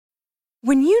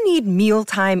When you need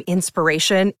mealtime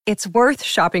inspiration, it's worth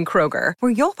shopping Kroger,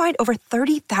 where you'll find over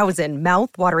 30,000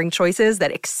 mouth-watering choices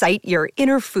that excite your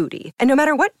inner foodie. And no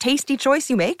matter what tasty choice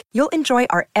you make, you'll enjoy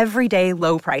our everyday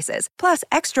low prices, plus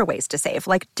extra ways to save,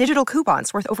 like digital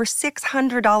coupons worth over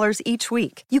 $600 each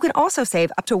week. You can also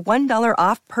save up to $1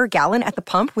 off per gallon at the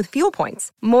pump with fuel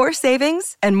points. More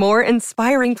savings and more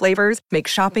inspiring flavors make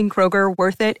shopping Kroger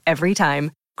worth it every time.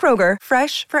 Kroger,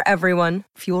 fresh for everyone.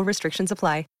 Fuel restrictions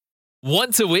apply.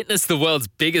 Want to witness the world's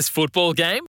biggest football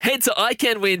game? Head to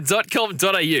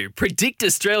iCanWin.com.au, predict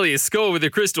Australia's score with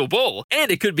a crystal ball, and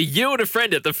it could be you and a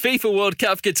friend at the FIFA World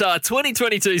Cup Qatar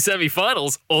 2022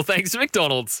 semi-finals, all thanks to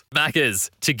McDonald's. Maccas,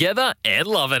 together and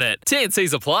loving it.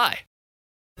 TNCs apply.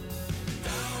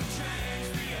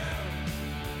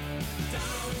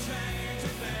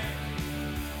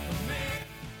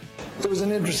 It was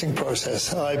an interesting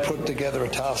process. I put together a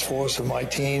task force of my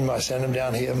team. I sent them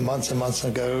down here months and months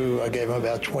ago. I gave them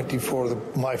about 24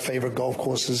 of my favorite golf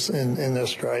courses in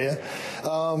Australia.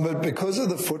 But because of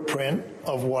the footprint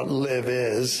of what LIV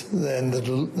is and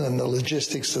the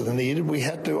logistics that are needed, we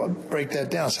had to break that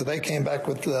down. So they came back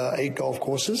with 8 golf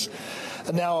courses.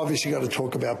 And now, obviously, you've got to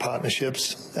talk about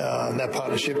partnerships. And that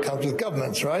partnership comes with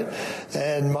governments, right?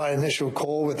 And my initial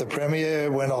call with the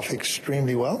Premier went off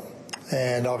extremely well.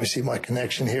 And obviously my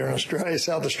connection here in Australia,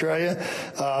 South Australia,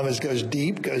 goes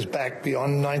deep, goes back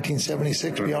beyond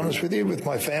 1976, to be honest with you, with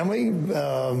my family,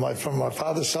 from my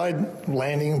father's side,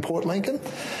 landing in Port Lincoln.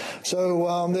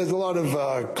 So there's a lot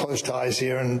of close ties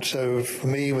here. And so for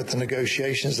me, with the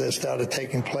negotiations that started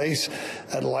taking place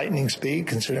at lightning speed,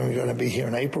 considering we're going to be here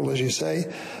in April, as you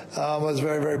say, I was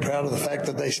very, very proud of the fact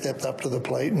that they stepped up to the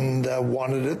plate and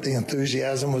wanted it. The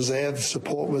enthusiasm was there. The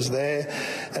support was there.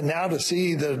 And now to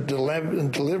see the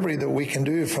delivery that we can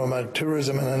do from a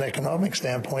tourism and an economic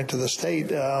standpoint to the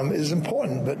state is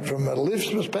important. But from a LIV's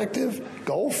perspective,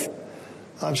 golf,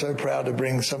 I'm so proud to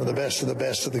bring some of the best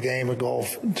of the game of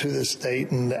golf to this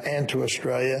state and to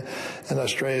Australia. And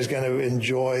Australia's going to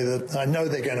enjoy I know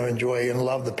they're going to enjoy and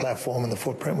love the platform and the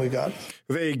footprint we've got.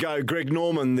 There you go, Greg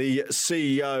Norman, the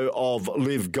CEO of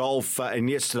LIV Golf. And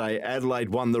yesterday, Adelaide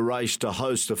won the race to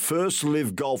host the first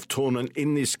LIV Golf tournament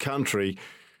in this country,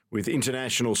 with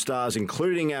international stars,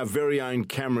 including our very own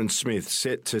Cameron Smith,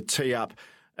 set to tee up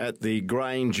at the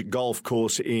Grange Golf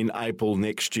Course in April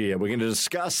next year. We're going to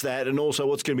discuss that and also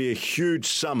what's going to be a huge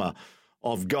summer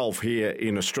of golf here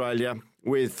in Australia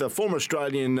with a former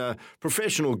Australian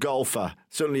professional golfer,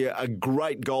 certainly a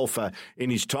great golfer in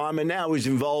his time, and now he's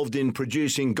involved in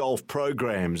producing golf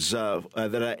programs that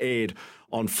are aired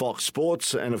on Fox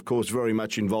Sports and, of course, very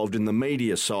much involved in the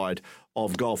media side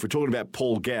of golf. We're talking about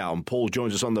Paul Gow, and Paul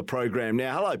joins us on the program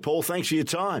now. Hello, Paul. Thanks for your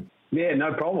time. Yeah,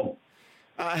 no problem.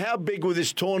 How big will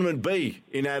this tournament be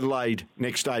in Adelaide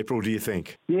next April, do you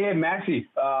think? Yeah, massive.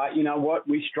 You know what?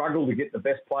 We struggle to get the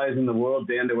best players in the world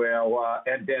down to our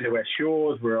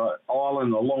shores. We're an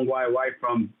island a long way away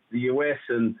from the US,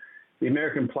 and the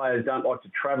American players don't like to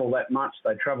travel that much.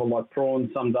 They travel like prawns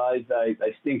some days. They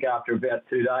stink after about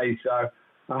 2 days. So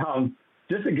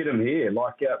just to get them here,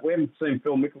 we haven't seen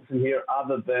Phil Mickelson here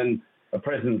other than a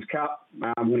President's Cup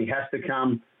when he has to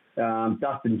come.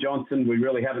 Dustin Johnson, we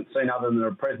really haven't seen other than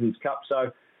a President's Cup.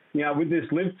 So, with this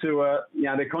LIV tour,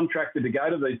 they're contracted to go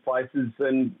to these places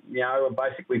and, are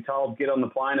basically told get on the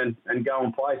plane and go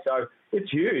and play. So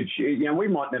it's huge. We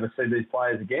might never see these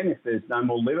players again if there's no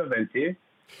more LIV events here.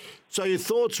 So your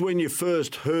thoughts when you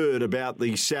first heard about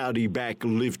the Saudi-backed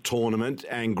LIV tournament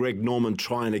and Greg Norman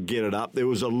trying to get it up? There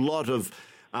was a lot of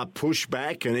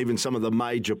pushback, and even some of the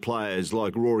major players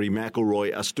like Rory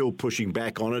McIlroy are still pushing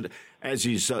back on it, as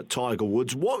is Tiger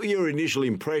Woods. What were your initial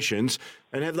impressions,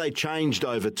 and have they changed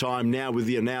over time now with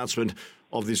the announcement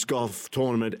of this golf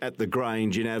tournament at the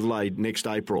Grange in Adelaide next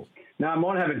April? No,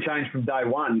 mine haven't changed from day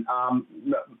one.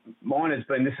 Mine has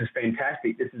been, this is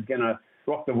fantastic. This is going to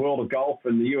rock the world of golf,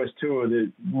 and the US Tour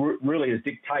that really has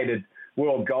dictated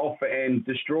world golf and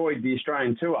destroyed the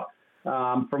Australian Tour.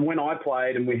 From when I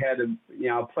played, and we had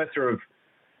a plethora of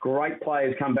great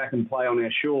players come back and play on our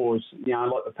shores,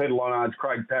 like the Peter Lonards,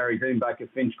 Craig Parry, Dean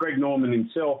Baker-Finch, Greg Norman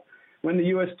himself. When the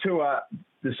US Tour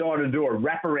decided to do a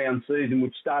wraparound season,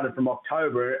 which started from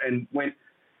October and went,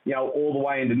 all the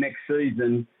way into next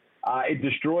season, it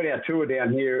destroyed our tour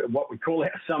down here, what we call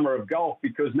our summer of golf,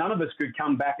 because none of us could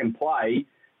come back and play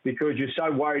because you're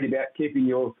so worried about keeping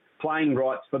your playing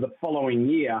rights for the following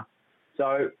year.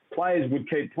 So players would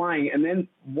keep playing. And then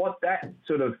what that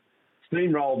sort of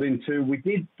steamrolled into, we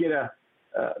did get a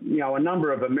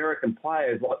number of American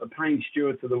players like the Payne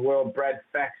Stewarts of the world, Brad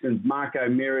Faxon, Marco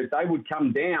Mears. They would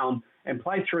come down and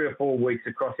play 3 or 4 weeks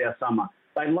across our summer.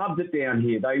 they loved it down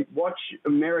here.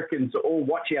 Americans all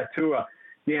watch our tour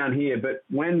down here, but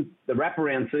when the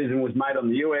wraparound season was made on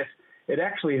the US, it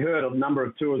actually hurt a number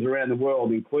of tours around the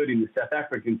world, including the South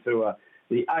African tour,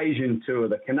 the Asian tour,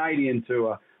 the Canadian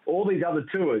tour, all these other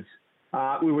tours.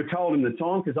 We were told in the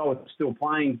time, because I was still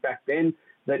playing back then,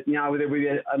 that there'd be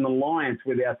an alliance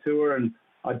with our tour, and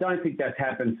I don't think that's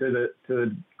happened to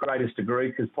the greatest degree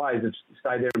because players have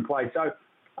stayed there and played. So,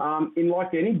 in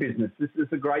like any business, this is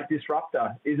a great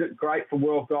disruptor. Is it great for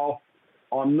world golf?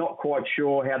 I'm not quite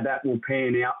sure how that will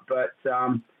pan out, but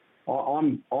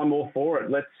I'm all for it.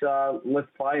 Let's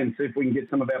play and see if we can get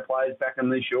some of our players back on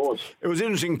these shores. It was an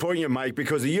interesting point you make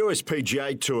because the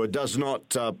USPGA Tour does not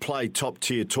play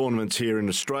top-tier tournaments here in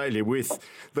Australia with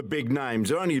the big names.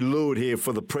 They're only lured here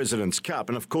for the President's Cup.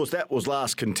 And, of course, that was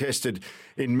last contested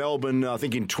in Melbourne, I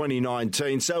think, in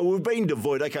 2019. So we've been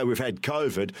devoid. OK, we've had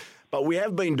COVID, but we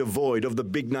have been devoid of the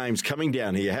big names coming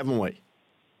down here, haven't we?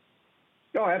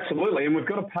 Oh, absolutely. And we've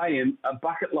got to pay him a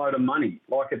bucket load of money.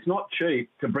 Like, it's not cheap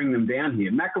to bring them down here.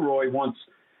 McIlroy wants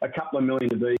a couple of million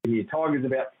to be here. Tiger's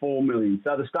about $4 million.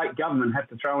 So the state government have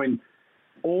to throw in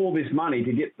all this money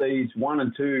to get these 1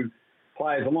 and 2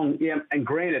 players along. Yeah, and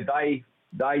granted,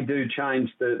 they do change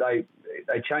they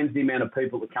change the amount of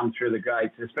people that come through the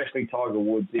gates, especially Tiger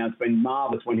Woods. It's been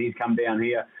marvellous when he's come down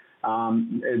here.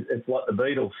 It's like the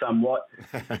Beatles somewhat.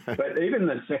 But even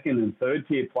the second and third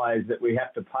tier players that we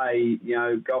have to pay,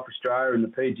 Golf Australia and the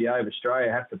PGA of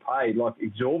Australia have to pay like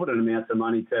exorbitant amounts of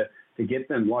money to get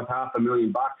them, like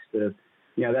 $500,000 to,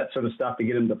 that sort of stuff to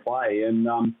get them to play. And,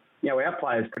 our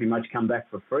players pretty much come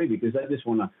back for free because they just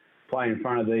want to play in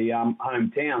front of the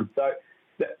hometown. So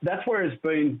that's where it's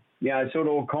been, sort of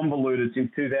all convoluted since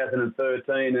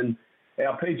 2013. And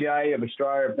our PGA of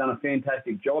Australia have done a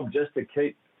fantastic job just to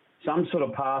keep some sort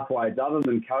of pathways other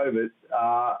than COVID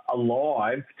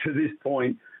alive to this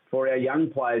point for our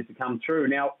young players to come through.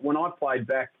 Now, when I played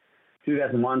back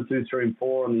 2001, 2, 3 and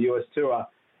 4 on the US Tour,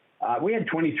 we had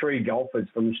 23 golfers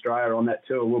from Australia on that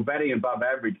tour. We're batting above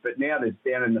average, but now there's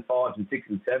down in the 5s and 6s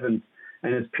and 7s,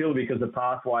 and it's purely because of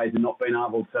pathways and not being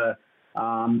able to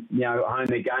hone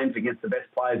their games against the best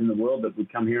players in the world that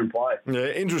would come here and play. Yeah,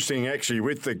 interesting actually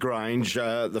with the Grange,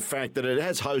 the fact that it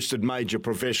has hosted major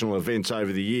professional events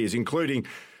over the years, including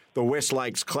the West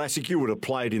Lakes Classic. You would have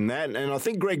played in that. And I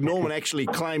think Greg Norman actually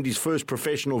claimed his first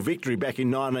professional victory back in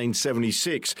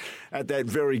 1976 at that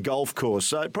very golf course.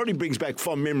 So it probably brings back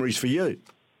fond memories for you.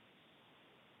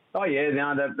 Oh, yeah,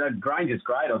 the Grange is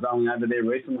great. I was only over there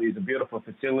recently. It's a beautiful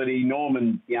facility.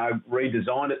 Norman,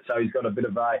 redesigned it, so he's got a bit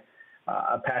of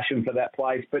a passion for that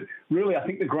place. But really, I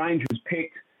think the Grange was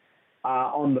picked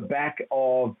on the back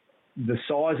of the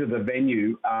size of the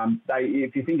venue.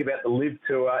 If you think about the Live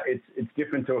Tour, it's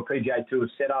different to a PGA Tour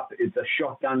setup. It's a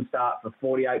shotgun start for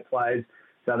 48 players.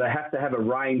 So they have to have a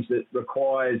range that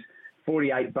requires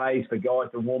 48 bays for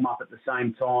guys to warm up at the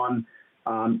same time.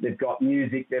 They've got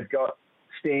music, they've got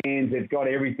stands, they've got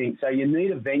everything. So you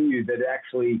need a venue that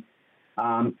actually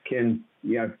can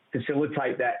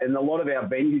facilitate that. And a lot of our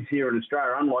venues here in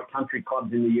Australia, unlike country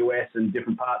clubs in the US and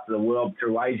different parts of the world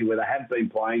through Asia where they have been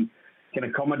playing, can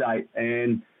accommodate.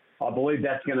 And I believe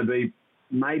that's going to be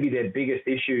maybe their biggest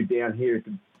issue down here, is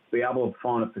to be able to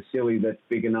find a facility that's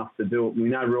big enough to do it. We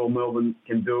know Royal Melbourne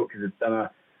can do it because it's done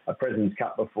a President's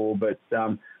Cup before, but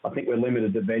I think we're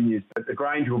limited to venues. But the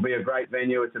Grange will be a great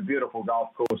venue. It's a beautiful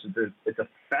golf course. It's a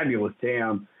fabulous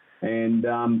town. And,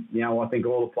 I think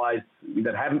all the players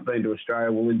that haven't been to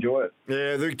Australia will enjoy it.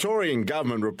 Yeah, the Victorian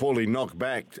government reportedly knocked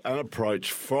back an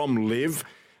approach from Liv,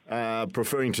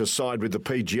 preferring to side with the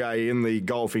PGA in the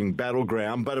golfing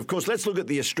battleground. But, of course, let's look at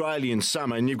the Australian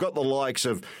summer. And you've got the likes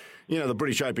of, the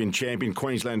British Open champion,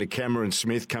 Queenslander Cameron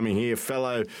Smith coming here,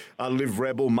 fellow Liv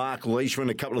Rebel, Mark Leishman,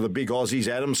 a couple of the big Aussies,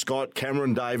 Adam Scott,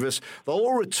 Cameron Davis. They'll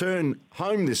all return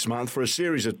home this month for a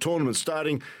series of tournaments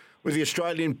starting with the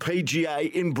Australian PGA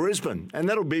in Brisbane. And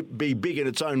that'll be big in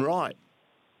its own right.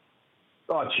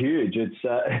 Oh, it's huge.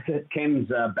 It's Cam's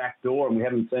back door, and we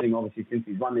haven't seen him, obviously, since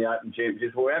he's won the Open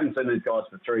Championships. Well, we haven't seen these guys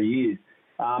for 3 years.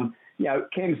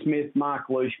 Cam Smith, Mark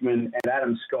Leishman and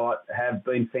Adam Scott have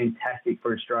been fantastic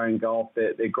for Australian golf.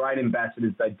 They're great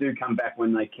ambassadors. They do come back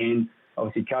when they can.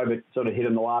 Obviously, COVID sort of hit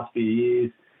them the last few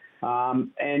years.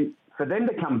 And for them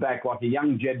to come back like a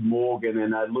young Jed Morgan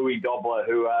and a Louis Dobler,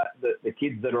 who are the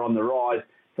kids that are on the rise,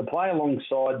 to play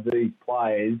alongside these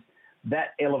players, that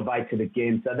elevates it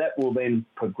again. So that will then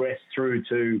progress through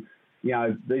to,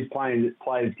 these players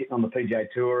getting on the PGA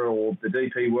Tour or the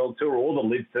DP World Tour or the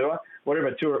Live Tour, whatever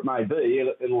tour it may be.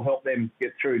 It'll help them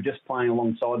get through just playing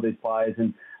alongside these players.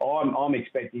 And I'm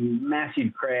expecting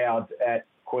massive crowds at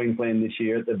Queensland this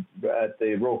year at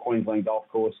the Royal Queensland Golf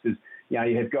Course, because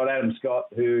you have got Adam Scott,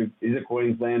 who is a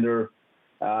Queenslander,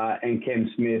 and Cam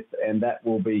Smith, and that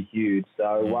will be huge.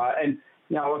 So, and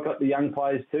I've got the young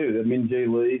players too, the Minjee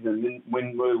Lees and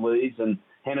Winwoo Lees and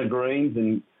Hannah Greens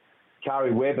and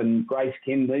Kari Webb and Grace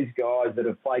Kim, these guys that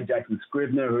have played, Jason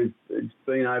Scribner, who's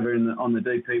been over on the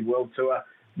DP World Tour.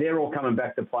 They're all coming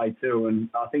back to play too, and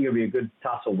I think it'll be a good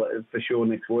tussle for sure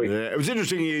next week. Yeah, it was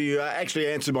interesting you actually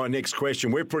answered my next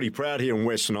question. We're pretty proud here in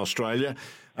Western Australia.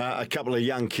 A couple of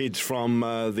young kids from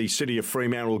the city of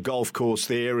Fremantle golf course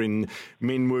there in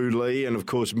Minwoo Lee and, of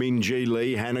course, Minjee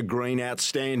Lee, Hannah Green,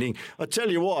 outstanding. I tell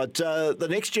you what, the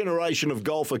next generation of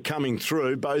golfer coming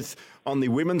through, both on the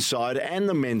women's side and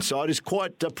the men's side, is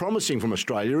quite promising from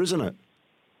Australia, isn't it?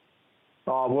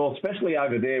 Oh, well, especially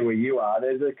over there where you are.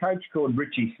 There's a coach called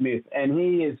Richie Smith, and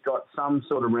he has got some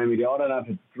sort of remedy. I don't know if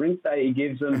it's a drink that he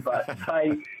gives them, but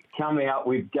they come out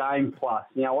with Game Plus.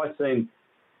 I've seen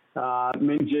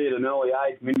Minjee at an early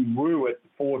age, Minwoo at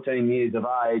 14 years of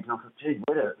age, and I thought, gee,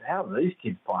 how are these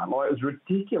kids playing? Like, it was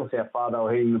ridiculous how far they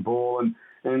were hitting the ball,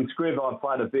 and Scrib I've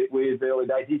played a bit with early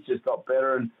days. He's just got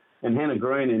better, and Hannah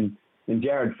Green and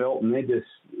Jared Felton, they're just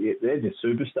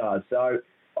superstars. So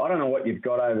I don't know what you've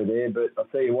got over there, but I'll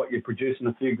tell you what, you're producing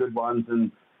a few good ones.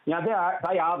 And, they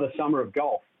are the summer of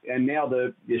golf. And now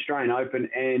the Australian Open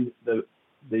and the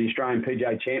Australian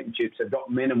PGA Championships have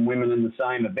got men and women in the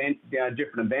same event,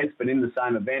 different events, but in the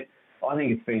same event. I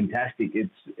think it's fantastic.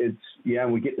 It's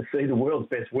we get to see the world's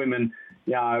best women.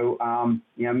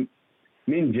 Minjee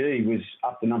was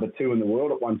up to number 2 in the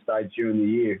world at one stage during the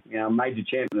year, major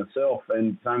champion herself,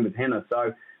 and same with Hannah.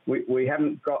 So we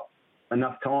haven't got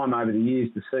enough time over the years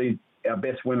to see our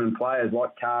best women players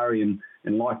like Kari and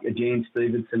like Jan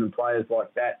Stevenson and players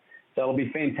like that. So it'll be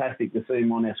fantastic to see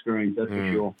them on our screens, that's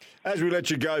for sure. As we let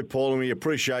you go, Paul, and we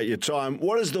appreciate your time,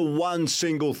 what is the one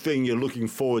single thing you're looking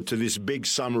forward to this big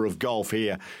summer of golf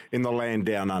here in the land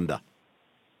down under?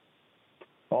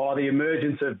 Oh, the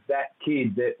emergence of that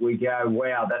kid that we go,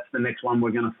 wow, that's the next one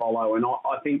we're going to follow. And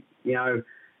I think,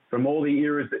 from all the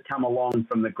eras that come along,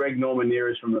 from the Greg Norman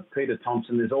eras, from the Peter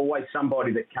Thompson, there's always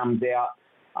somebody that comes out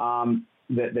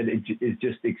that is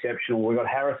just exceptional. We've got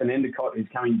Harrison Endicott who's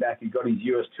coming back. He got his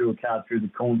US Tour card through the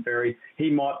Corn Ferry. He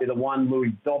might be the one.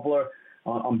 Louis Dobler,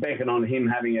 I'm banking on him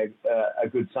having a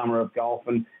good summer of golf,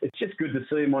 and it's just good to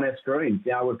see him on our screens.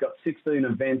 We've got 16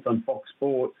 events on Fox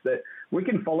Sports that we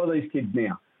can follow these kids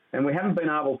now. And we haven't been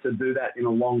able to do that in a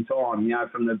long time.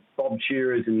 From the Bob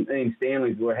Shearers and Ian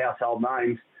Stanleys who are household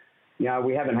names,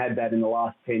 we haven't had that in the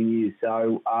last 10 years.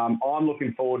 So I'm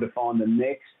looking forward to find the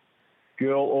next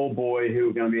girl or boy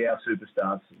who are going to be our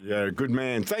superstars. Yeah, good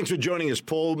man. Thanks for joining us,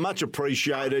 Paul. Much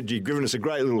appreciated. You've given us a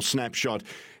great little snapshot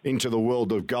into the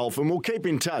world of golf, and we'll keep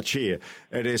in touch here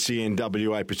at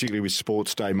SENWA, particularly with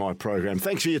Sports Day, my program.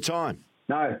 Thanks for your time.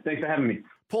 No, thanks for having me.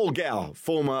 Paul Gower,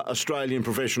 former Australian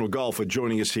professional golfer,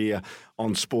 joining us here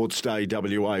on Sports Day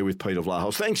WA with Peter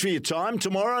Vlahos. Thanks for your time.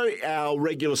 Tomorrow, our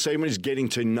regular segment is Getting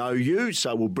to Know You,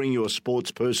 so we'll bring you a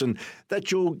sports person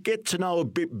that you'll get to know a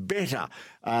bit better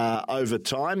over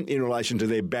time in relation to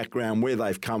their background, where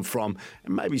they've come from,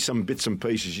 and maybe some bits and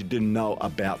pieces you didn't know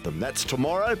about them. That's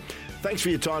tomorrow. Thanks for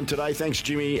your time today. Thanks,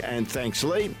 Jimmy, and thanks,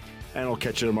 Lee. And I'll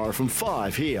catch you tomorrow from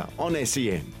 5 here on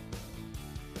SEN.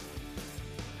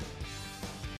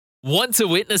 Want to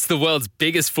witness the world's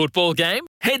biggest football game?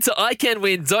 Head to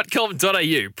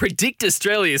iCanWin.com.au, predict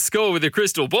Australia's score with a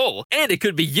crystal ball, and it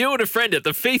could be you and a friend at the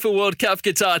FIFA World Cup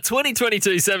Qatar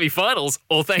 2022 semi-finals,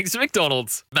 all thanks to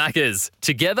McDonald's. Maccas,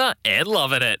 together and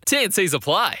loving it. TNCs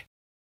apply.